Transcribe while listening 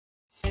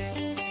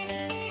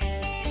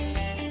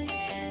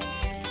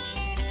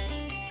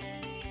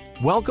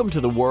Welcome to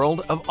the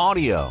world of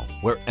audio,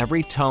 where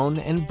every tone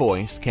and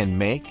voice can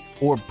make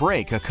or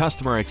break a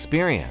customer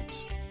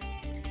experience.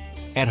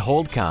 At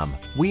Holdcom,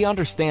 we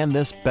understand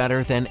this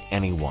better than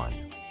anyone.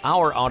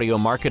 Our audio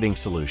marketing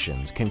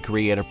solutions can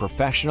create a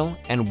professional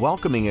and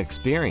welcoming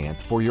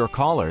experience for your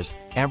callers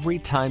every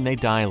time they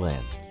dial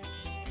in.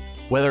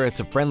 Whether it's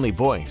a friendly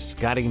voice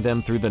guiding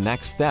them through the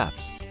next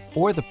steps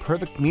or the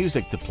perfect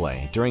music to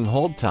play during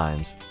hold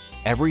times,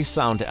 every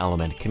sound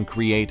element can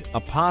create a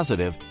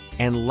positive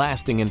and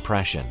lasting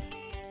impression.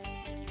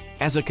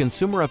 As a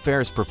consumer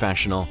affairs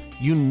professional,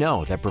 you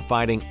know that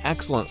providing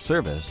excellent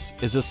service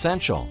is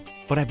essential,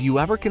 but have you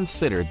ever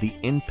considered the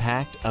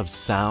impact of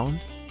sound?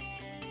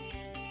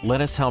 Let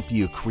us help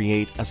you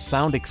create a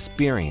sound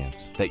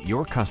experience that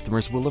your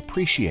customers will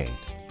appreciate.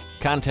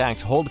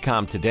 Contact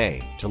Holdcom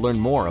today to learn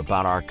more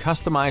about our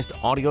customized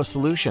audio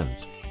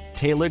solutions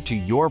tailored to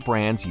your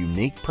brand's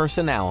unique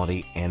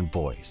personality and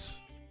voice.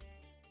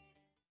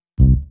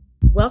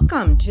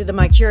 Welcome to the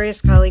My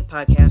Curious Colleague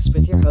podcast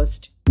with your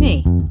host,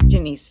 me,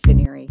 Denise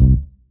Fineri.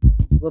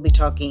 We'll be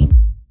talking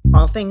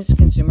all things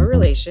consumer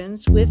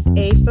relations with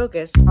a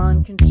focus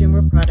on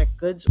consumer product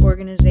goods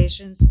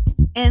organizations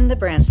and the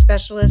brand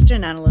specialist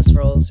and analyst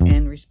roles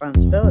and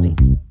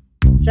responsibilities.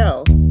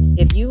 So,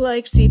 if you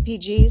like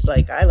CPGs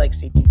like I like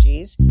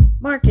CPGs,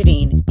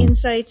 marketing,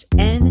 insights,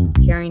 and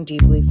caring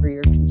deeply for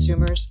your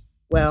consumers,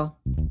 well,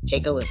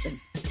 take a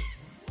listen.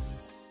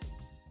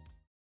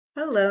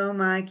 Hello,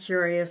 my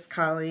curious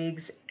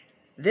colleagues.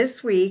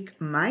 This week,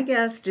 my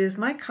guest is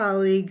my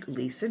colleague,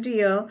 Lisa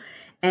Diehl,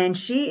 and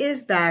she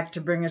is back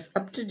to bring us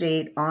up to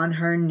date on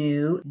her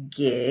new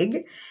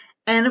gig.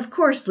 And of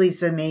course,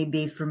 Lisa may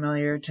be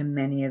familiar to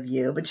many of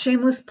you, but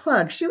shameless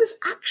plug, she was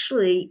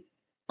actually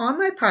on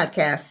my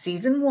podcast,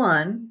 season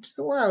 1, just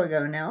a while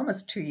ago now,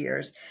 almost 2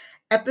 years,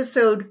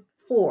 episode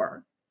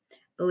 4.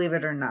 Believe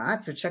it or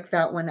not. So check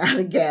that one out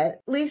again.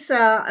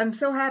 Lisa, I'm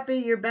so happy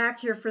you're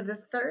back here for the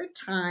third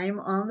time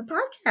on the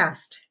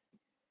podcast.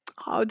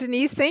 Oh,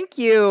 Denise, thank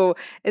you.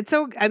 I'm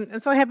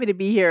so happy to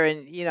be here,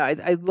 and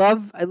I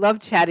love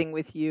chatting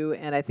with you,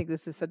 and I think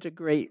this is such a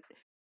great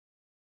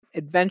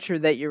adventure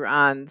that you're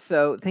on.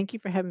 So thank you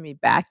for having me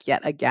back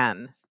yet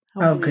again.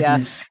 Oh, Hopefully,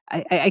 goodness.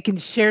 I can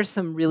share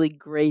some really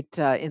great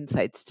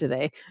insights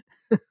today.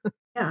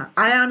 Yeah,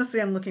 I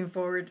am looking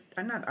forward.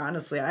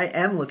 I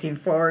am looking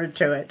forward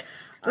to it.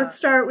 Let's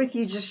start with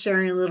you just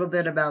sharing a little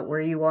bit about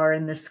where you are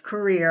in this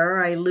career.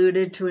 I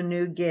alluded to a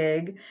new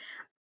gig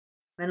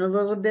and a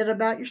little bit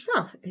about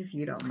yourself, if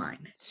you don't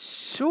mind.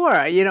 Sure,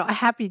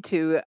 happy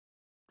to.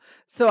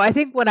 So I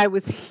think when I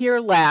was here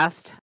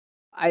last,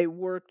 I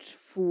worked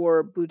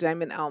for Blue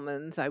Diamond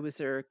Almonds. I was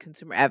their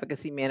consumer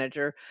advocacy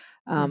manager.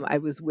 I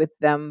was with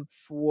them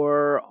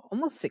for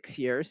almost 6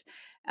 years,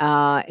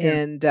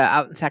 and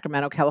out in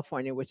Sacramento,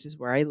 California, which is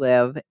where I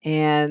live.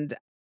 And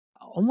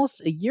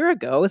almost a year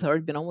ago, it's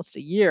already been almost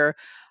a year,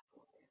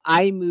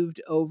 I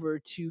moved over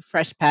to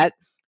Freshpet,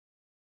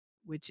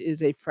 which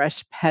is a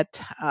fresh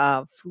pet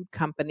food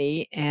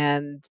company.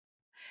 And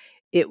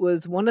it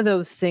was one of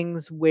those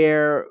things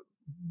where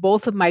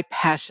both of my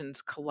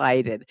passions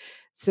collided.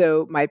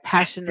 So my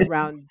passion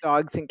around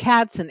dogs and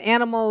cats and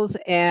animals,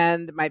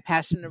 and my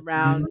passion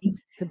around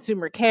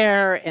consumer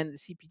care and the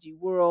CPG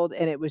world.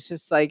 And it was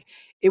just like,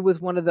 it was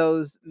one of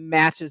those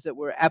matches that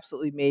were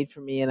absolutely made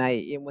for me.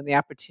 And when the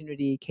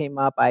opportunity came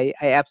up, I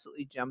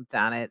absolutely jumped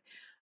on it.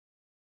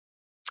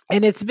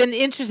 And it's been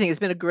interesting. It's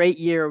been a great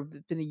year.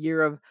 It's been a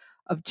year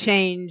of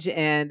change,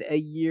 and a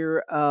year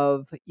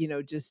of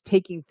just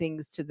taking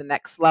things to the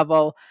next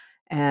level,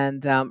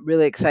 and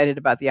really excited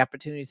about the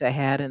opportunities I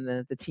had and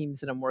the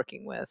teams that I'm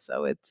working with.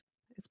 So it's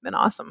been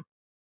awesome.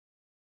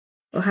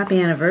 Well,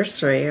 happy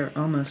anniversary, or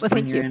almost Well,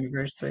 thank 1 year you.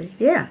 anniversary.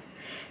 Yeah.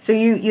 So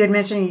you had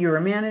mentioned you were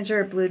a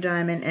manager at Blue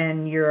Diamond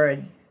and you're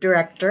a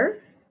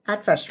director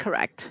at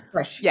Correct.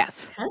 Fresh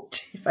Yes.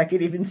 Pet, if I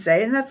could even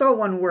say. And that's all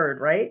one word,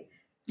 right?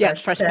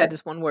 Yes. Fresh Pet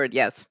is one word.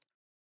 Yes.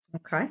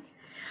 Okay.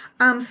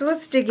 So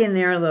let's dig in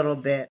there a little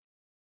bit.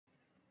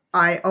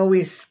 I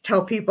always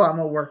tell people I'm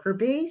a worker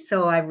bee,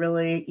 so I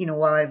really,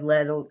 while I've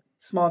led a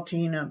small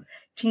team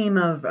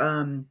of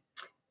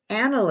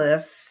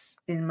analysts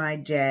in my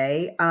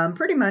day,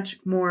 pretty much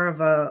more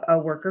of a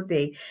worker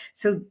bee.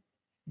 So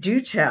do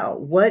tell,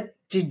 what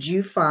did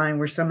you find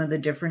were some of the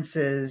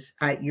differences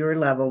at your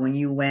level when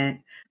you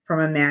went from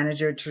a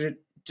manager to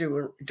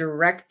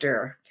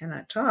director,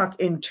 cannot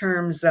talk, in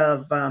terms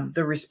of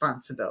the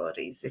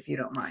responsibilities, if you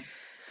don't mind?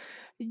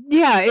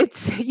 Yeah,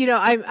 it's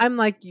I'm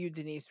like you,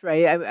 Denise,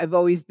 right? I've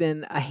always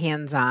been a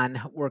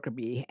hands-on worker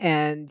bee,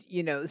 and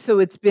so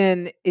it's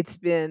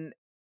been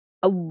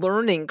a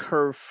learning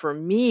curve for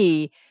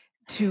me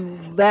to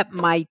let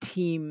my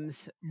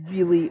teams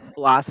really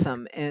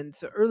blossom. And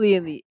so earlier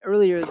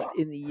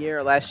in the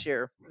year, last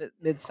year,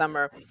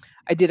 midsummer,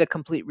 I did a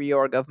complete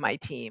reorg of my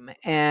team.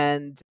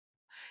 And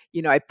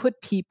I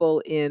put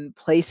people in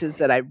places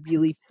that I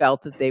really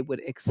felt that they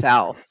would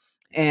excel.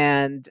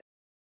 And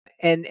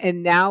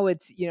now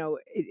it's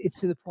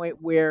to the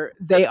point where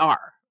they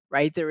are,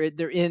 right?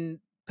 They're in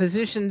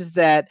positions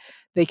that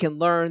they can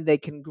learn, they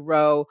can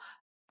grow.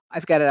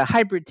 I've got a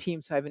hybrid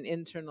team, so I have an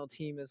internal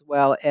team as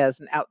well as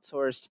an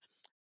outsourced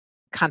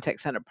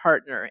contact center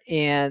partner,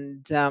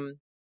 and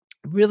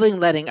really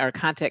letting our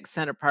contact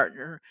center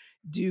partner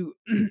do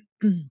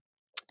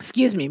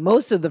excuse me,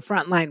 most of the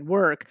frontline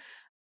work.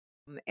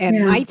 And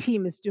Yeah. my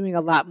team is doing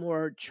a lot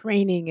more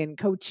training and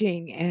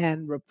coaching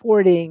and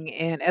reporting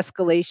and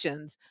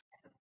escalations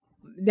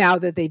now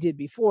that they did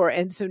before.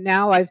 And so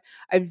now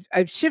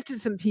I've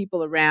shifted some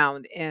people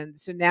around, and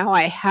so now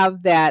I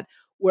have that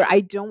where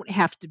I don't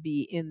have to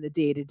be in the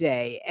day to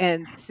day.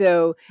 And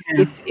so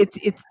Yeah.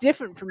 it's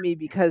different for me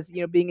because,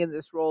 being in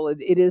this role,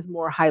 it is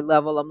more high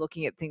level. I'm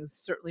looking at things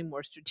certainly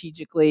more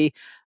strategically,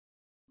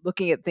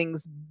 looking at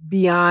things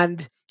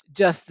beyond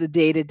just the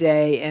day to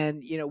day,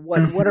 and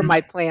what are Mhm.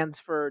 my plans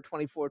for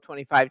 24,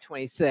 25,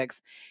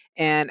 26,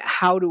 and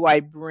how do I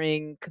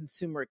bring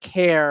consumer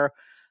care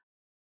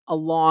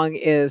along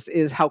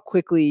is how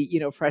quickly,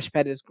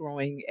 Freshpet is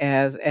growing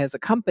as a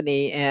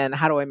company, and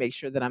how do I make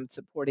sure that I'm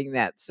supporting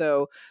that.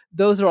 So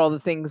those are all the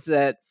things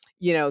that,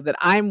 that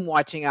I'm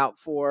watching out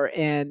for,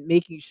 and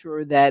making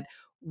sure that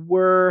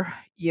we're,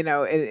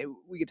 and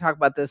we could talk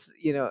about this,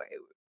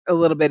 a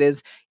little bit,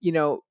 is,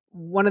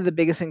 one of the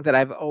biggest things that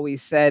I've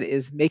always said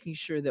is making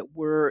sure that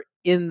we're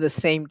in the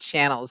same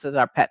channels as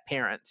our pet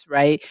parents,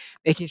 right?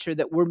 Making sure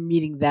that we're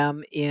meeting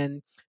them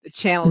in the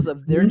channels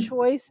of their Mhm.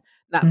 choice,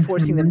 not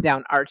forcing them Mhm.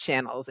 down our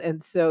channels.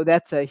 And so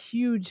that's a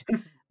huge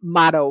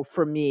motto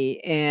for me.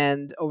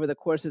 And over the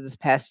course of this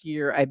past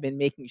year, I've been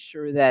making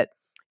sure that,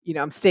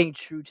 I'm staying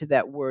true to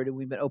that word. And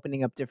we've been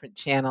opening up different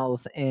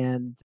channels.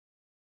 And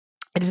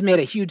it has made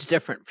a huge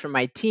difference for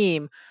my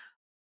team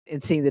in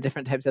seeing the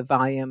different types of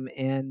volume,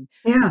 and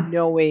Yeah.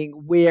 knowing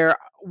where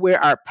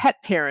our pet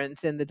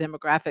parents and the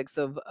demographics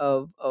of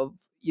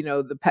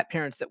the pet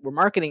parents that we're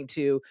marketing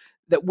to,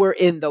 that we're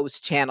in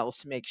those channels,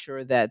 to make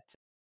sure that,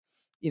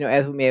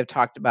 as we may have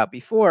talked about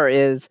before,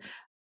 is,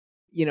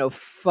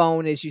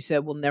 phone, as you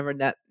said, will never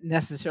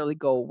necessarily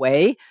go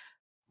away,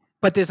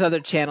 but there's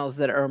other channels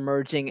that are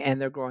emerging, and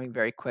they're growing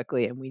very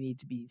quickly, and we need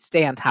to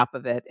stay on top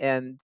of it.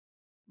 And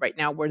right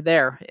now we're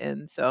there,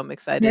 and so I'm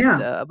excited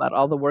Yeah. about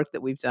all the work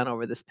that we've done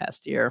over this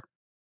past year.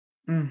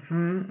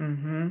 Mhm.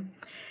 Mhm.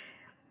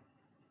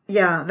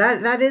 Yeah,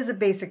 that is a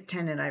basic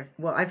tenet.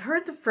 I've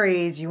heard the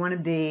phrase you want to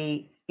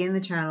be in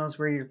the channels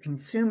where your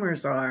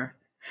consumers are,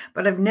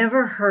 but I've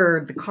never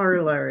heard the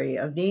corollary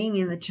of being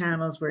in the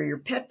channels where your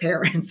pet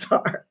parents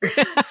are.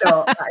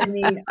 So, I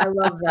mean, I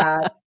love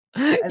that,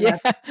 and Yeah,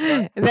 that's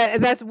what.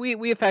 and that's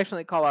we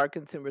affectionately call our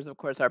consumers, of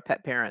course, our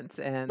pet parents.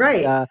 And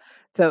Right.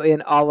 so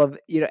in all of,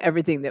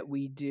 everything that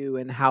we do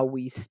and how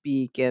we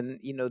speak, and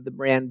the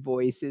brand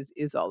voice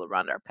is all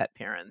around our pet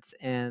parents.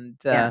 And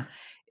Yeah.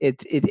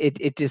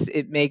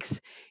 it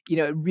makes,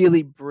 it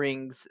really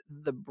brings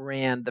the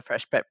brand, the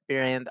Fresh Pet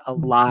brand,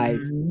 alive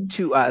Mhm.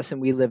 to us,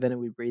 and we live it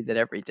and we breathe it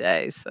every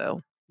day.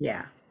 So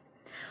Yeah.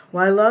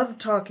 Well, I love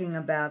talking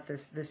about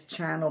this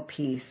channel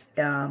piece.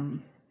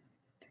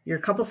 You're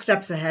a couple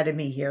steps ahead of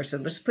me here, so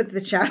let's put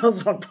the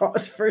channels on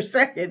pause for a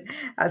second.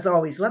 As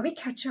always, let me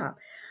catch up.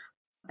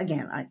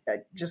 Again, I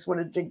just want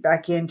to dig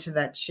back into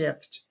that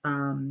shift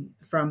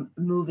from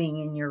moving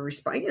in your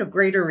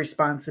greater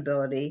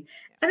responsibility.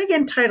 And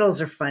again,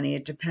 titles are funny.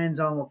 It depends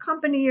on what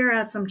company you're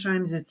at.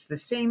 Sometimes it's the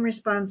same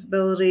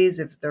responsibilities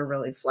if they're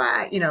really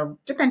flat,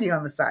 depending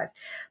on the size.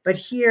 But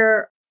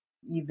here,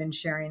 you've been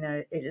sharing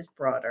that it is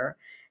broader.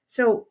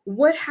 So,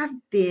 what have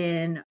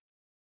been,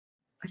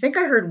 I think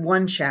I heard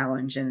one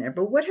challenge in there,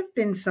 but what have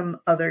been some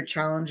other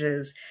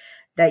challenges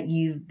that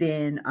you've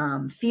been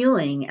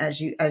feeling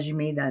as you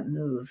made that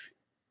move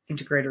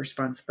into greater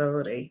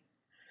responsibility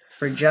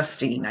or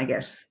adjusting, I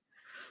guess?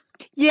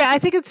 yeah, I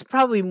think it's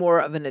probably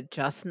more of an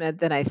adjustment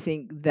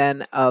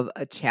than of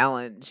a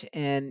challenge.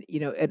 And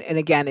and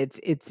again,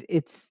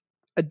 it's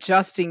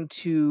adjusting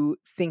to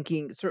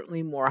thinking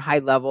certainly more high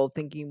level,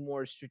 thinking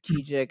more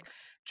strategic,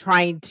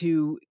 trying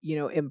to,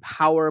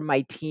 empower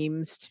my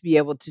teams to be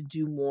able to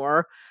do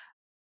more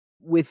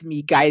with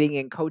me guiding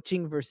and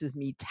coaching versus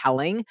me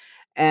telling.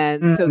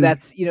 And so Mm,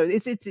 that's,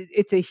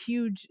 it's a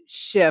huge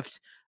shift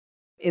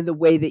in the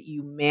way that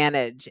you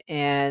manage.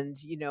 And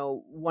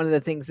one of the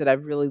things that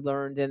I've really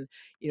learned, and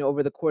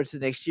over the course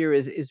of next year,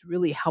 is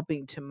really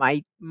helping to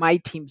my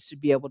teams to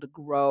be able to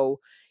grow,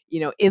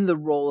 in the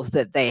roles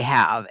that they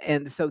have.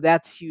 And so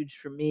that's huge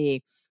for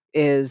me,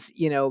 is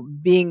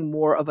being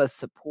more of a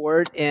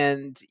support,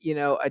 and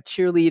a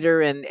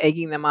cheerleader, and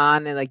egging them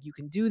on, and like, you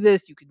can do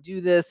this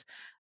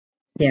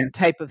yeah,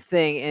 type of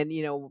thing.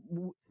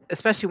 And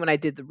especially when I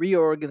did the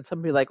reorg, and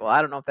somebody like, well,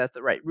 I don't know if that's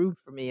the right route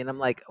for me, and I'm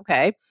like,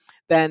 okay,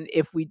 then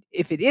if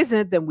it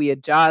isn't, then we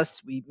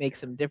adjust, we make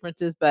some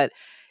differences. But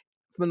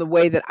from the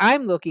way that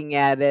I'm looking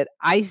at it,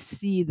 I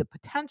see the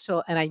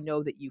potential, and I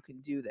know that you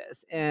can do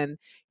this. And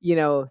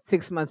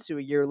 6 months to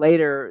a year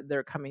later,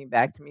 they're coming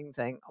back to me and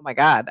saying, oh my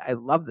god, I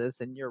love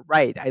this, and you're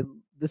right, I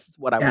this is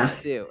what I want yeah, to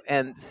do.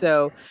 And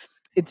so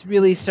it's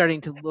really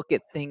starting to look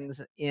at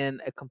things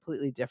in a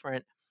completely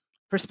different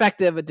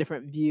perspective, a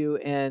different view,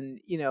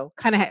 and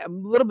kind of a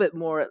little bit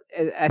more.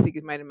 I think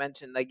you might have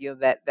mentioned, like,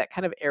 that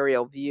kind of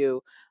aerial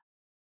view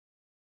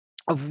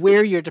of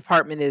where your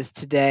department is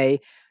today,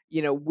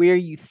 where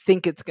you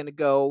think it's going to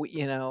go,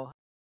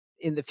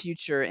 in the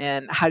future,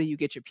 and how do you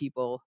get your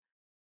people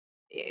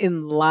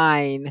in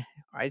line,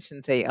 or I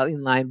shouldn't say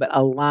in line, but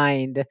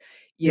aligned,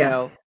 you Yeah.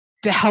 know,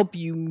 to help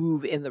you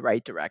move in the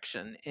right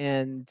direction.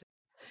 And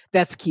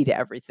that's key to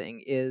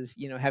everything is,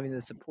 having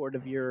the support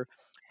of your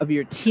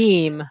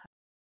team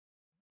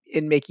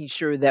in making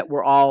sure that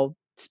we're all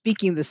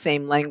speaking the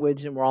same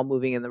language and we're all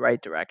moving in the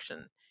right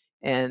direction.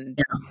 And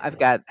I've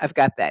got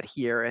that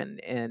here, and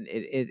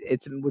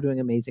it's we're doing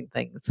amazing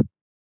things.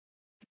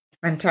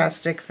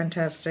 Fantastic,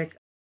 fantastic.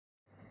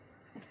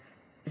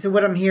 So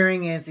what I'm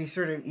hearing is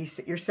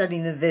you're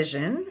setting the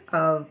vision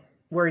of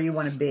where you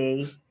want to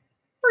be,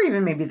 or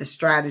even maybe the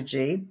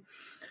strategy,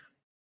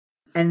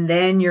 and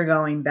then you're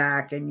going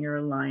back and you're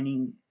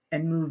aligning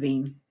and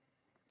moving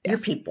your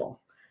Yes. people.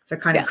 So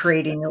kind of Yes.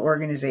 creating the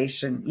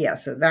organization. Yeah.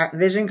 So that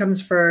vision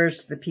comes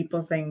first. The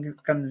people thing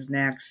comes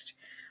next.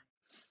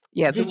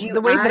 Yeah, Did you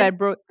the way that add?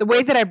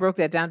 I broke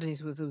that down,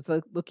 Denise, was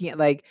like looking at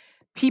like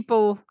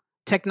people,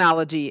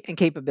 technology, and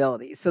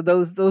capabilities. So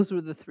those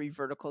were the three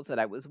verticals that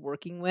I was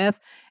working with,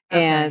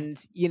 Okay. and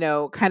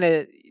kind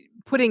of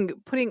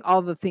putting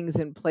all the things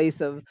in place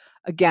of,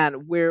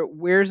 again,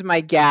 where's my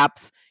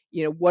gaps,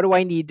 what do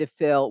I need to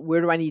fill,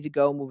 where do I need to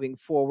go moving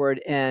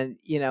forward, and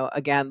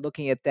again,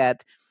 looking at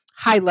that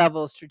high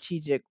level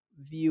strategic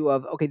view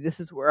of, okay, this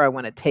is where I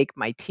want to take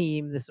my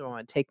team, this is where I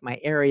want to take my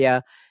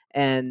area,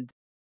 and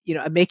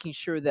and making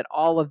sure that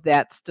all of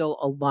that still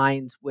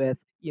aligns with,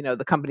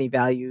 the company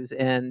values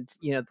and,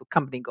 the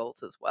company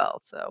goals as well.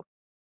 So,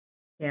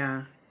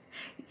 Yeah.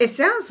 It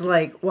sounds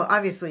like, well,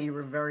 obviously you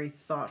were very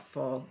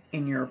thoughtful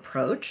in your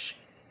approach,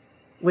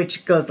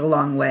 which goes a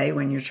long way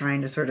when you're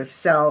trying to sort of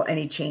sell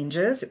any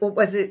changes. Well,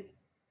 was it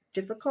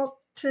difficult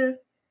to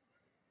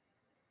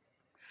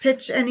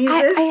pitch any of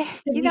this?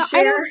 Can you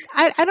share?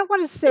 I don't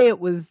want to say it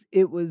was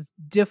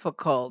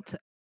difficult,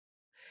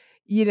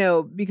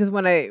 because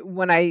when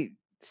I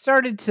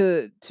started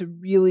to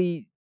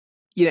really,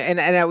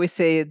 and I always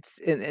say it's,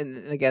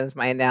 and again, it's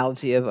my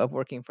analogy of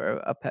working for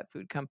a pet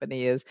food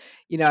company is,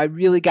 I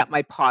really got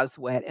my paws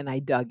wet and I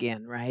dug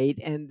in, right?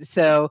 And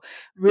so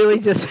really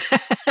just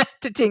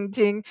to ting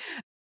ting,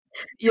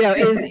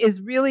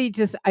 is really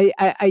just,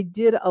 I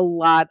did a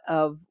lot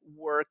of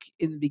work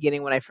in the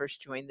beginning when I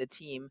first joined the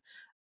team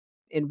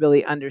in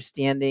really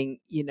understanding,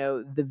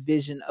 the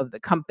vision of the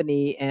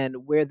company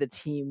and where the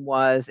team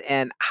was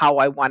and how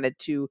I wanted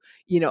to,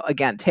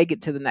 again, take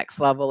it to the next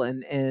level,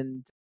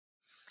 and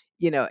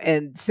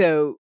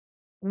so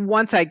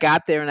once I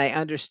got there and I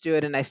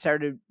understood and I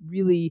started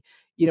really,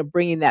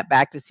 bringing that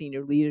back to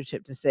senior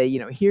leadership to say,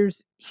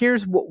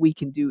 here's what we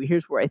can do,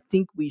 here's where I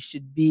think we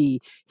should be,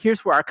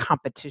 here's where our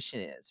competition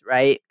is,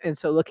 right? And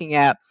so looking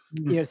at,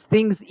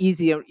 things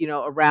easy,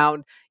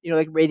 around,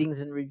 like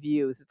ratings and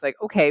reviews, it's like,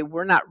 okay,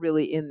 we're not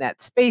really in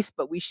that space,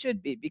 but we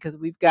should be because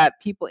we've got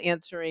people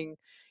answering,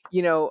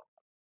 you know,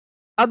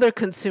 other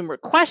consumer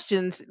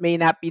questions may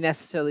not be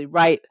necessarily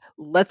right.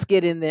 Let's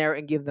get in there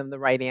and give them the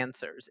right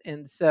answers.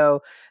 And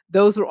so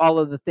those were all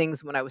of the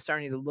things when I was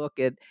starting to look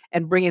at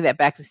and bringing that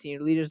back to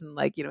senior leaders and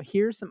like,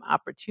 here's some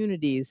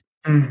opportunities,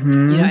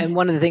 Mm-hmm. and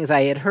one of the things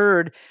I had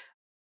heard,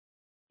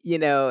 you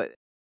know,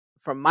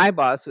 from my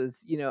boss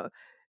was,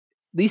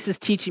 Lisa's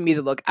teaching me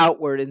to look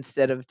outward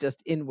instead of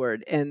just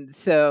inward. And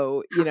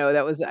so,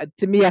 that was,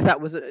 to me, I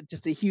thought was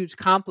just a huge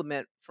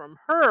compliment from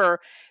her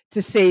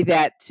to say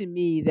that to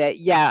me that,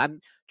 yeah, I'm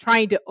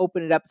trying to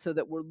open it up so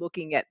that we're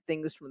looking at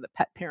things from the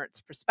pet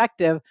parent's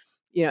perspective,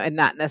 and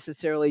not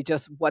necessarily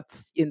just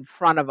what's in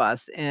front of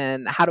us.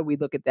 And how do we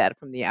look at that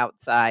from the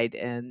outside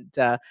and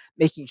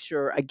making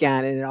sure,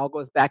 again, and it all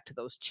goes back to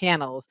those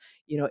channels,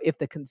 if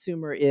the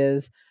consumer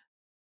is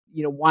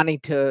wanting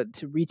to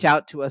reach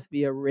out to us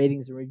via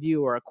ratings and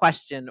review or a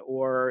question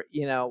or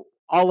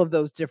all of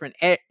those different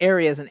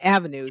areas and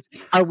avenues,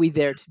 are we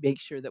there to make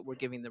sure that we're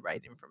giving the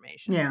right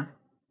information? Yeah.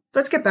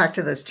 Let's get back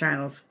to those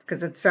channels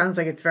because it sounds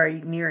like it's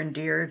very near and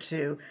dear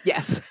to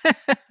Yes.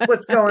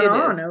 what's going It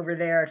is. on over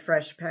there at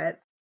Freshpet.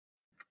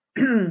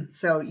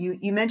 So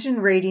you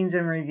mentioned ratings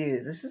and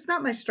reviews. This is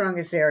not my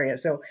strongest area.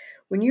 So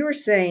when you were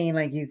saying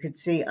like you could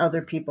see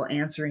other people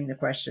answering the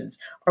questions,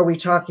 are we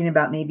talking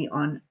about maybe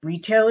on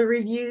retailer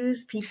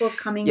reviews, people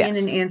coming in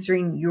and Yes.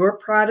 answering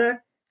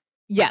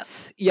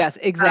Yes,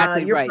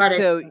 exactly your right. product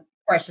So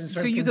questions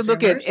so from you could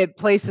look at, consumers?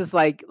 places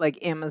like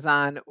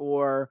Amazon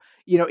or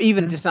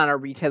even Mhm. just on our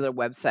retailer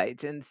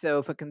websites. And so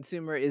if a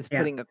consumer is Yeah.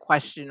 putting a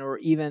question or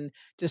even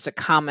just a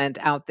comment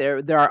out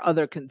there, there are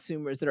other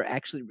consumers that are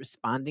actually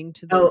responding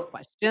to those Oh.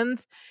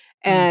 questions.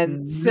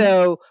 And Mhm.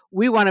 so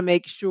we want to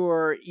make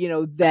sure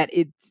that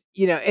it's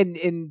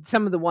and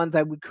some of the ones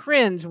I would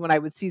cringe when I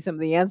would see some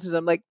of the answers.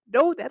 I'm like,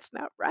 no, that's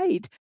not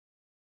right.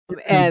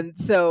 Mm. And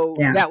so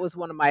Yeah. that was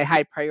one of my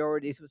high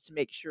priorities, was to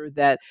make sure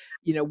that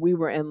we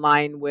were in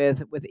line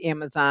with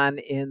Amazon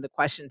in the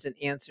questions and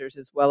answers,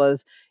 as well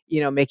as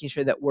making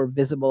sure that we're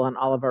visible on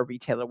all of our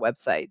retailer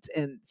websites.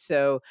 And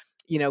so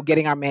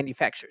getting our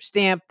manufacturer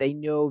stamp, they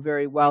know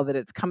very well that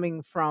it's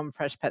coming from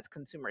Fresh Pets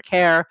Consumer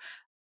Care.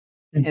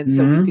 And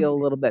so we Hmm. feel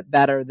a little bit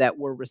better that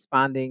we're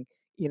responding,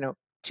 you know,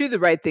 to the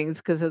right things,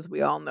 because as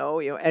we all know,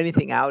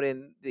 anything out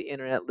in the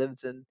internet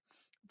lives in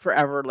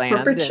forever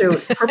land and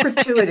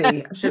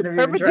Perpetuity. I shouldn't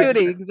have even tried to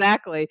perpetuity, say.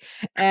 exactly.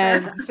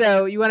 And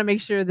so you want to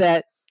make sure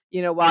that,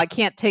 while I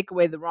can't take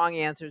away the wrong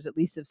answers, at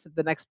least if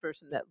the next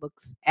person that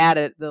looks at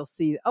it, they'll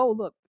see, oh,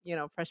 look,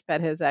 Freshpet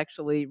has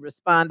actually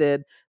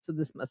responded, so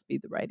this must be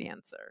the right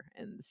answer.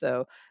 And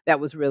so that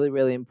was really,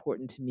 really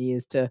important to me,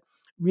 is to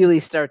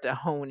really start to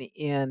hone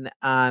in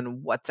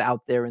on what's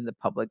out there in the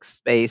public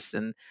space,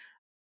 and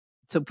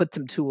so put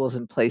some tools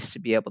in place to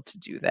be able to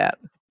do that.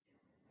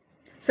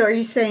 So, are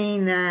you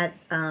saying that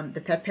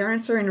the pet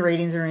parents are in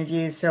ratings and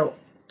reviews? So,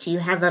 do you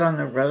have that on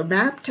the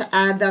roadmap to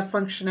add that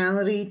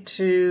functionality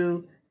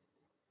to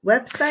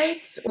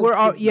websites? Oh,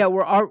 excuse me.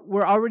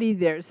 We're already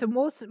there. So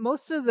most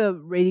of the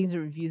ratings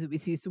and reviews that we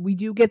see, so we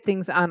do get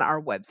things on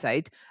our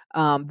website,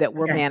 that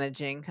we're Okay.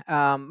 managing.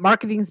 Our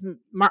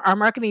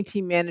marketing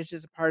team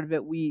manages a part of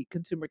it. We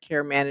consumer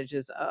care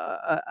manages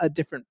a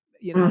different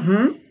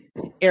Mm-hmm.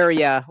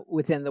 area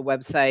within the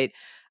website.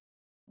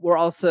 We're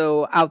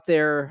also out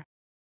there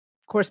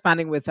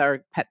corresponding with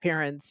our pet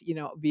parents,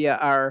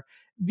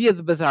 via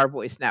the Bizarre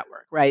Voice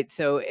network, right?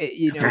 So, Okay.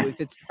 if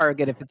it's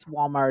Target, if it's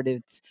Walmart,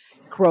 it's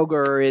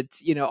Kroger,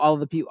 it's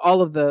all of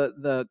all of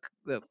the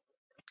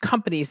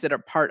companies that are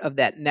part of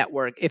that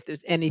network. If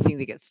there's anything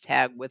that gets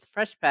tagged with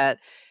Freshpet,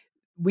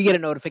 we get a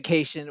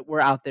notification.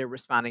 We're out there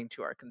responding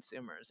to our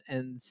consumers,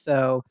 and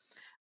so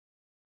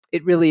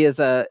it really is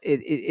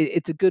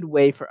it's a good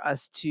way for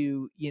us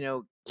to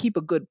keep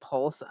a good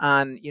pulse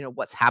on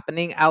what's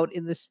happening out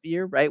in the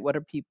sphere, right? What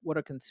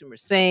are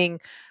consumers saying?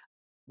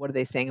 What are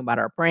they saying about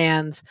our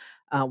brands?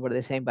 What are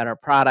they saying about our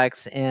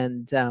products?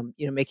 And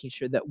making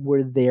sure that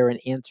we're there and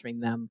answering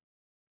them,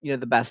 the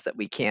best that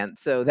we can.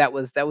 So that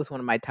was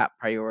one of my top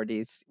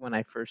priorities when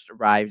I first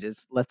arrived,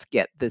 is let's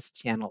get this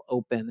channel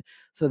open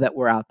so that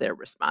we're out there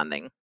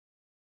responding.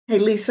 Hey,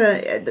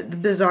 Lisa, the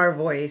bizarre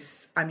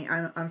voice. I mean,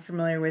 I'm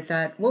familiar with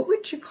that. What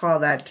would you call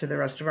that to the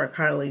rest of our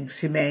colleagues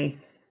who may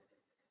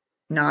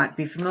not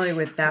be familiar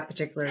with that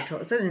particular tool?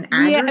 Is it an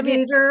Yeah, I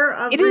mean, aggregator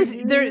of it is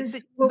the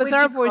reviews? What would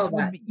Bazaar you Voice call would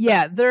that? be,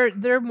 yeah,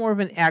 they're more of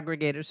an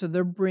aggregator, so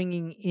they're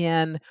bringing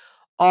in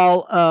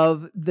all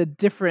of the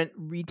different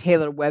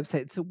retailer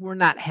websites, so we're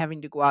not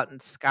having to go out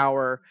and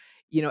scour,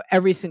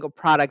 every single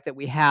product that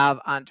we have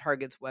on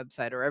Target's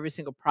website, or every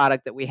single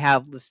product that we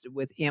have listed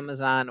with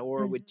Amazon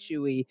or with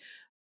Chewy.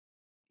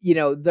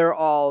 They're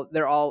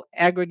all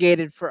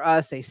aggregated for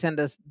us. They send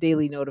us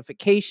daily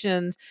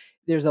notifications.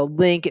 There's a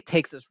link, it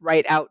takes us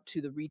right out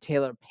to the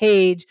retailer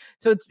page,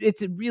 so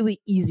it's a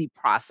really easy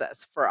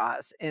process for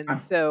us. And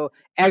so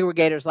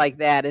aggregators like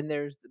that, and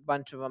there's a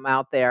bunch of them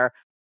out there.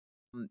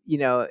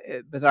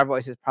 Bizarre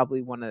Voice is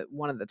probably one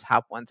of the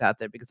top ones out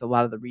there, because a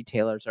lot of the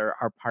retailers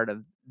are part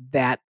of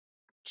that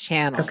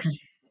channel Okay.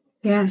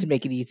 Yeah. to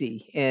make it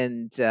easy.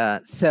 And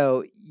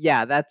so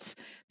yeah, that's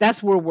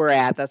where we're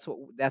at. That's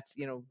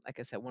like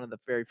I said, one of the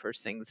very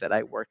first things that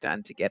I worked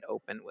on to get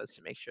open was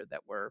to make sure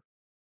that we're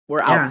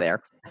out Yeah.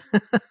 there.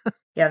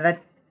 Yeah,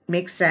 that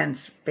makes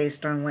sense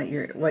based on what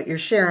you're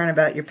sharing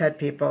about your pet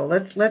people.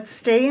 Let's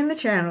stay in the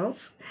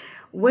channels.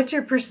 What's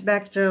your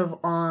perspective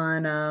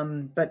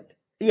on but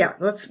yeah,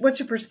 what's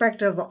your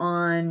perspective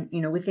on,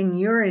 within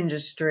your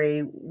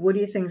industry, what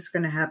do you think is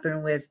going to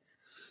happen with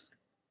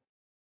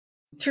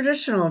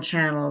traditional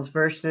channels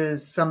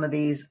versus some of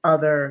these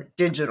other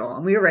digital?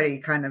 And we already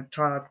kind of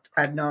talked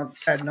ad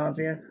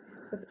nausea.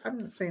 I'm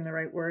not saying the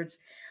right words.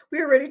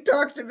 We already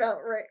talked about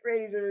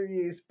ratings and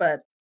reviews,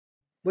 but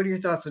what are your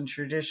thoughts on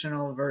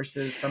traditional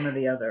versus some of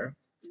the other?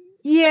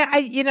 Yeah,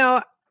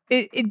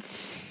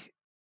 it's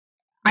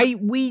I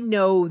we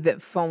know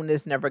that phone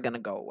is never going to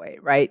go away,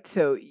 right?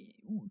 So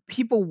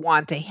people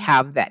want to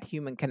have that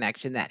human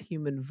connection, that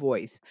human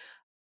voice,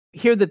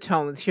 hear the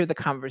tones, hear the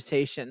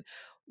conversation.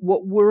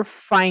 What we're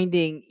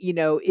finding,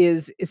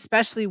 is,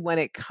 especially when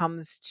it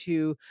comes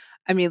to,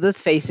 I mean,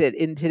 let's face it,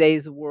 in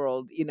today's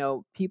world,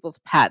 people's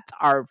pets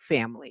are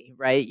family,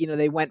 right?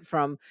 They went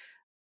from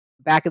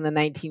back in the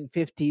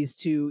 1950s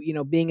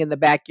to, being in the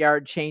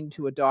backyard chained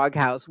to a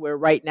doghouse, where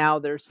right now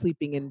they're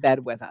sleeping in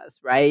bed with us,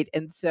 right?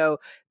 And so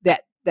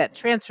that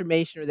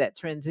transformation, or that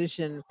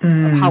transition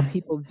of how Mm.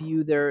 people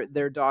view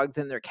their dogs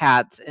and their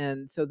cats,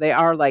 and so they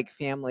are like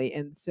family.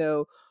 And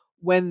so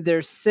when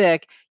they're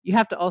sick, you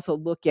have to also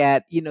look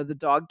at, the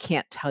dog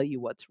can't tell you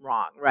what's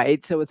wrong,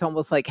 right? So it's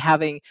almost like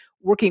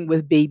working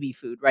with baby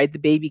food, right? The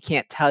baby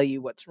can't tell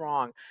you what's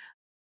wrong,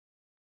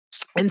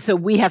 and so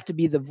we have to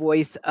be the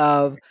voice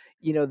of,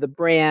 the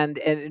brand,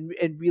 and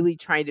really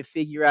trying to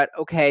figure out,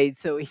 okay,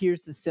 so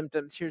here's the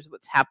symptoms, here's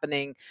what's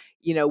happening.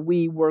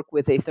 We work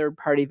with a third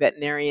party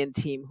veterinarian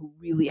team who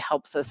really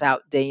helps us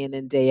out day in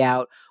and day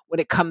out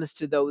when it comes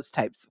to those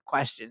types of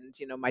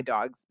questions. My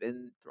dog's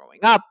been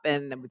throwing up,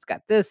 and it's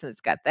got this and it's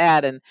got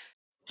that, and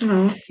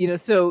Oh,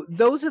 so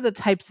those are the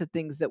types of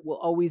things that will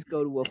always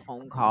go to a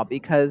phone call,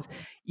 because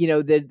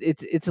that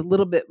it's a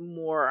little bit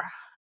more.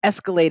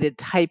 escalated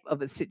type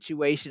of a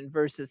situation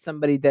versus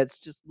somebody that's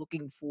just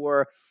looking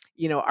for,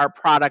 our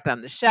product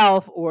on the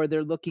shelf, or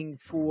they're looking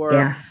for,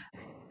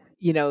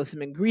 Yeah.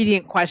 some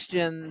ingredient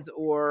questions,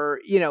 or,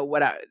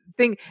 what I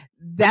think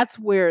that's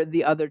where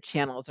the other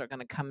channels are going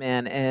to come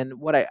in. And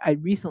what I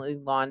recently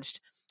launched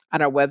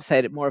on our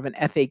website, more of an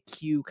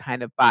FAQ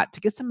kind of bot to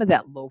get some of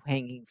that low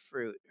hanging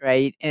fruit,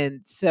 right?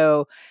 And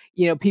so,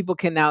 people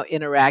can now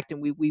interact,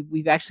 and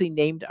we've actually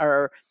named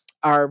our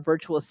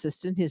virtual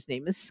assistant. His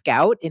name is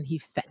Scout, and he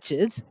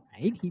fetches,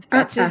 right? He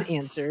fetches Uh-uh.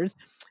 answers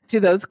to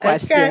those Okay.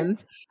 questions.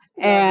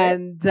 Love it.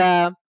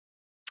 And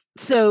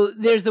so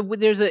there's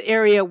an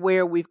area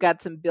where we've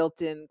got some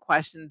built-in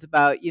questions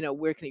about,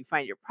 where can you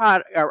find your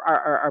product,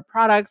 our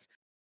products,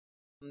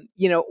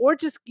 or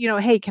just,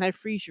 hey, can I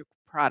freeze your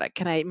product?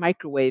 Can I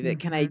microwave it?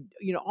 Can Hmm. I,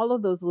 all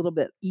of those little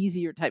bit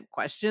easier type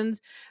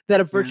questions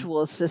that a Yeah.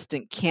 virtual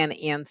assistant can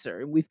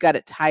answer. And we've got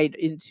it tied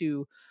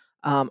into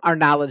our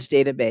knowledge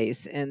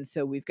database. And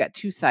so we've got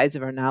two sides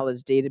of our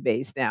knowledge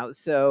database now.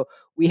 So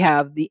we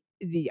have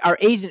our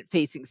agent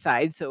facing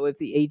side. So if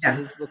the agent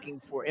Yeah. is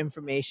looking for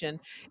information,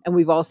 and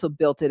we've also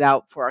built it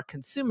out for our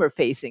consumer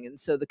facing. And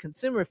so the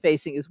consumer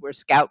facing is where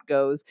Scout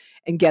goes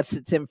and gets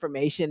its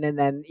information, and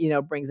then,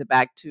 brings it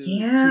back to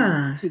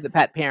Yeah. the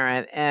pet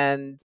parent.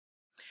 And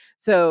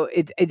so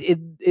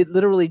it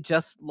literally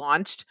just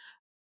launched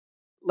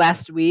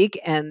last week.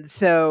 And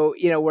so,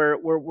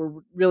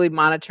 we're really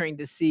monitoring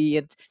to see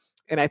it.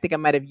 And I think I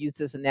might have used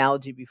this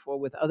analogy before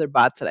with other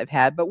bots that I've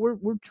had, but we're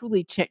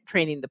truly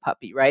training the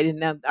puppy, right? And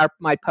now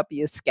my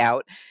puppy is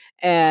Scout,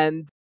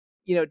 and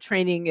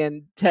training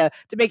and to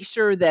make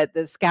sure that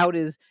the Scout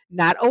is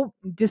not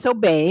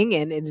disobeying,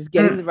 and is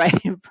getting the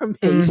right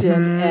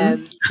information. Mm-hmm.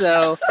 And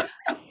so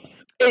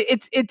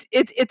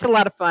it's a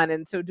lot of fun.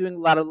 And so doing a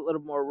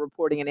little more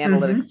reporting and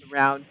Mm-hmm. analytics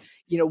around,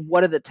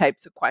 what are the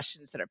types of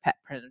questions that our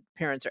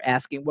parents are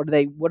asking? What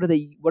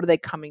are they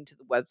coming to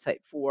the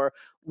website for?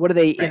 What are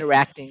they Right.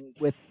 interacting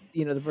with,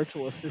 the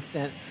virtual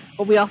assistant?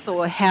 But we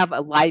also have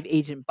a live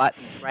agent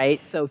button,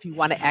 right? So if you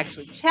want to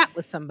actually chat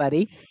with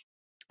somebody,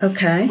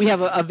 Okay. we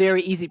have a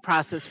very easy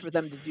process for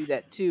them to do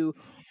that too.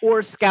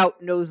 Or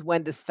Scout knows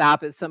when to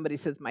stop. If somebody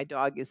says my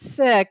dog is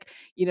sick,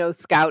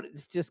 Scout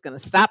is just going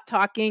to stop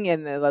talking,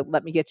 and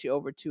let me get you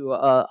over to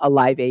a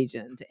live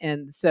agent.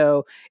 And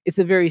so it's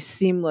a very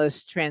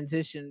seamless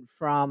transition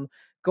from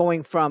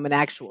going from an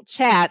actual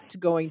chat to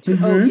going to,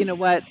 oh, you Mm-hmm. know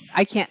what,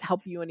 I can't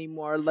help you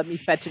anymore, let me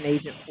fetch an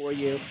agent for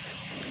you,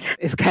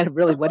 is kind of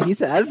really what he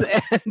says.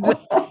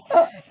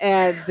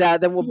 And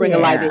then we'll bring a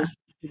live Yeah. agent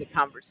to the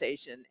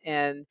conversation.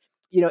 And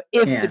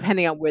if Yeah.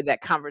 depending on where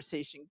that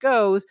conversation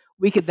goes,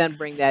 we could then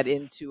bring that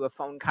into a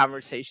phone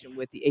conversation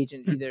with the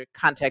agent, either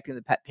contacting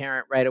the pet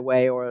parent right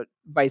away or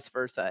vice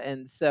versa.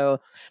 And so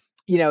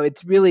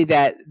it's really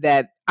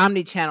that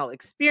omni-channel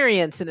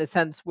experience, in a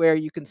sense where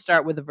you can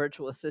start with a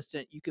virtual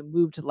assistant, you can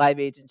move to live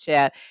agent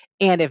chat,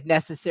 and if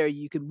necessary,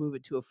 you can move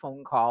it to a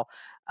phone call,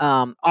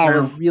 all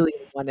Wow. in really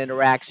one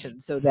interaction,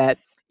 so that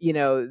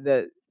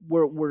the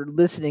we're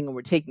listening and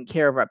we're taking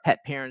care of our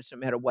pet parents no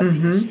matter what the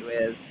Mm-hmm. issue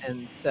is.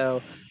 And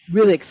so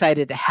really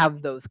excited to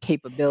have those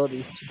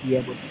capabilities to be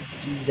able to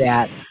do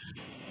that,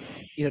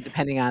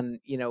 depending on,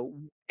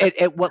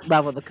 at what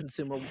level the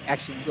consumer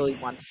actually really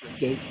wants to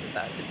engage with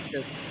us. If it's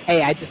just,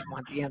 hey, I just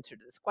want the answer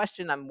to this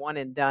question, I'm one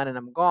and done and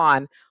I'm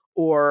gone,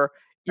 or,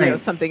 Right.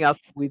 something else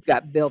we've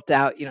got built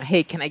out,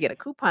 hey, can I get a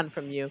coupon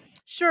from you?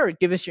 Sure,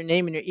 give us your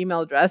name and your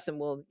email address, and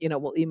we'll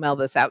email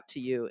this out to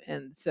you.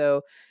 And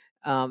so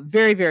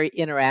very, very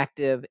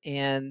interactive.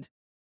 And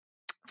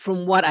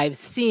from what I've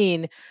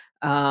seen,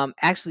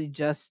 actually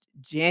just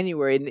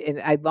January,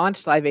 and I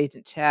launched Live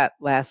Agent Chat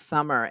last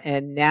summer,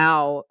 and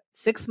now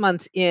 6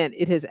 months in,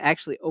 it has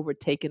actually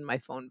overtaken my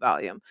phone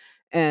volume.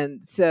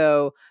 And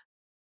so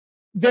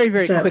very,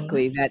 very So,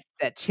 quickly,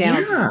 that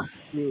channel just yeah.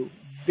 grew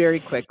very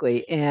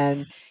quickly.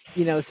 And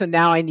so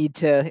now I need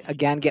to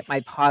again get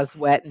my paws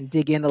wet and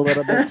dig in a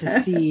little bit to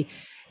see,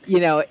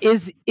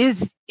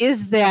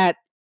 is that,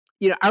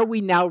 are we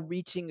now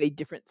reaching a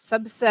different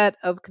subset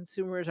of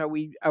consumers? Are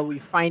we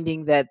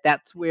finding that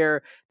that's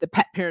where the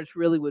pet parents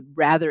really would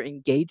rather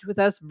engage with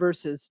us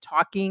versus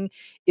talking?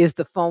 Is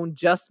the phone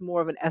just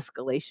more of an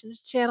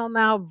escalations channel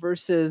now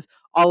versus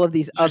all of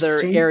these other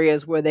Interesting.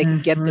 areas where they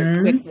can get their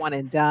quick Mm-hmm. one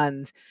and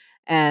dones?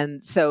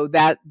 And so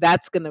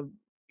that's going to,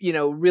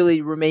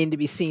 really remain to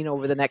be seen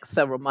over the next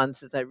several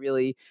months, as I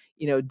really,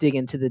 dig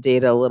into the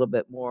data a little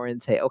bit more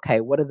and say,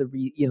 okay, what are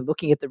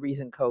looking at the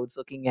reason codes,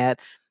 looking at,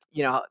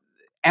 you know,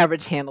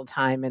 average handle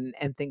time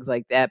and things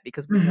like that,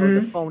 because we know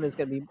the Mm-hmm. phone is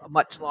going to be a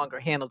much longer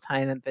handle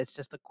time than if it's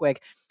just a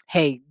quick,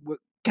 hey,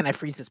 can I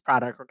freeze this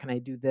product, or can I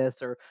do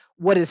this, or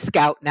what is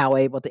Scout now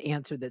able to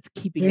answer that's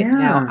keeping it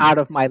now Yeah. out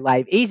of my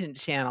live agent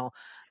channel?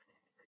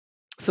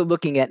 So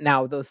looking at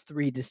now those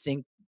three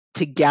distinct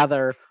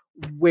together,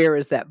 where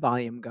is that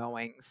volume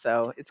going?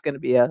 So it's going to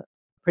be a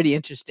pretty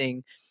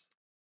interesting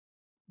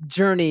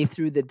journey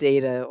through the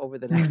data over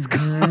the next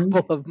Mm-hmm.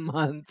 couple of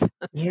months.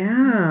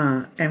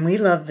 Yeah. And we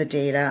love the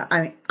data.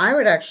 I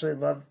would actually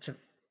love to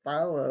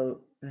follow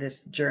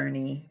this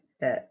journey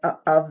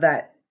of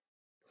that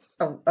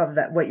of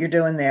that, what you're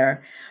doing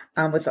there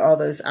with all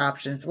those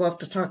options. We'll have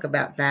to talk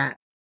about that.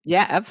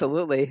 Yeah,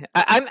 absolutely.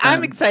 I'm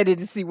Um, excited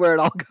to see where it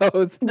all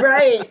goes.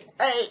 right,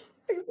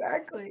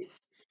 exactly.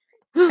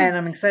 And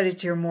I'm excited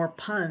to hear more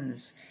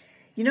puns.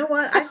 You know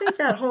what? I think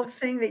that whole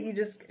thing that you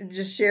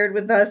just shared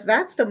with us,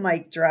 that's the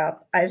mic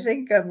drop. I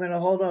think I'm going to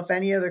hold off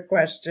any other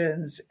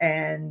questions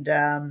and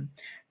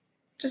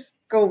just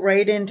go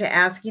right into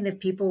asking if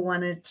people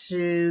wanted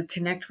to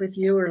connect with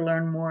you or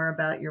learn more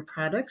about your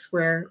products.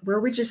 Where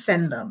would you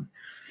send them?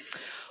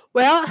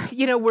 Well,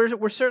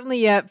 we're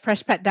certainly at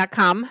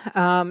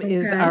freshpet.com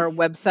is Okay. our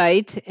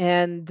website,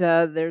 and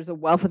there's a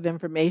wealth of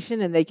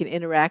information, and they can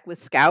interact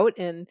with Scout,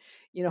 and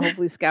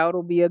hopefully Scout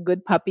will be a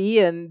good puppy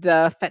and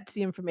fetch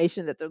the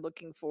information that they're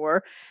looking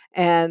for,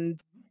 and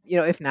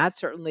if not,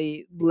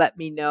 certainly let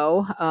me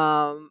know.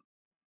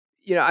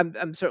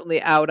 I'm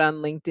certainly out on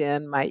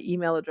LinkedIn. My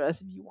email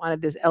address, if you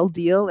want it, is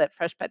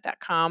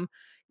ldiehl@freshpet.com.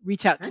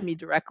 Reach out to Okay. me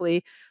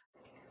directly.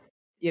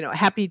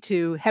 Happy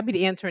to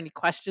answer any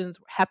questions.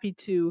 Happy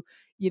to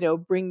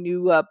bring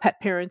new pet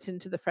parents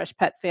into the Fresh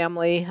Pet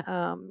family.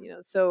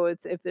 So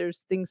it's if there's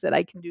things that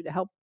I can do to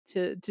help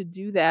to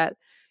do that,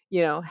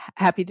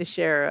 happy to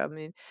share. I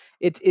mean,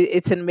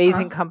 it's an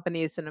amazing Uh,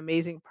 company. It's an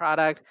amazing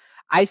product.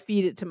 I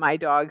feed it to my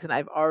dogs, and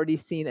I've already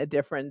seen a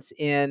difference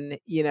in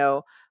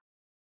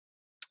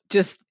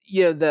just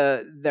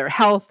their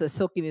health, the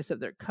silkiness of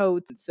their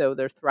coats, and so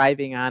they're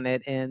thriving on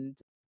it, and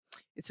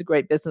it's a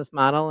great business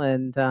model,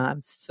 and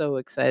I'm so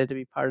excited to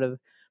be part of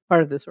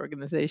this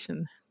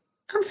organization.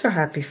 I'm so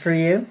happy for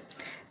you.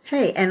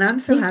 Hey, and I'm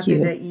so Thank happy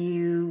you. that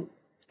you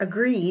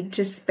agreed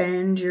to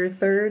spend your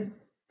third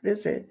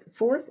Third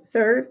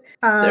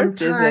visit,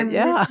 time with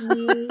yeah.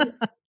 me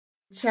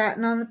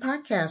chatting on the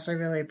podcast. I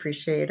really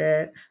appreciate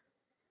it.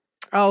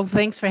 Oh,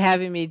 thanks for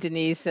having me,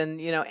 Denise. And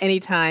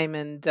anytime.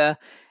 And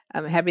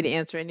I'm happy to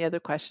answer any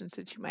other questions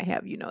that you might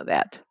have. You know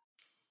that.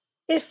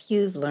 If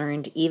you've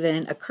learned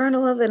even a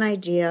kernel of an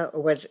idea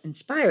or was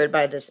inspired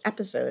by this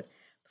episode,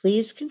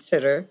 please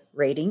consider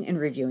rating and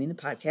reviewing the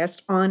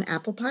podcast on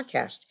Apple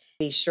Podcast.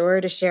 Be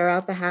sure to share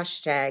out the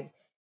hashtag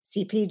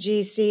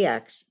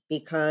CPGCX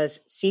because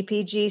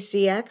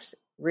CPGCX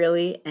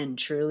really and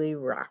truly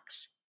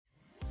rocks.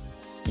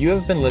 You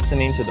have been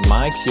listening to the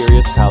My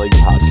Curious Colleague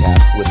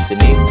podcast with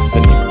Denise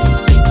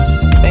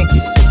Venero. Thank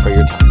you for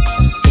your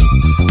time.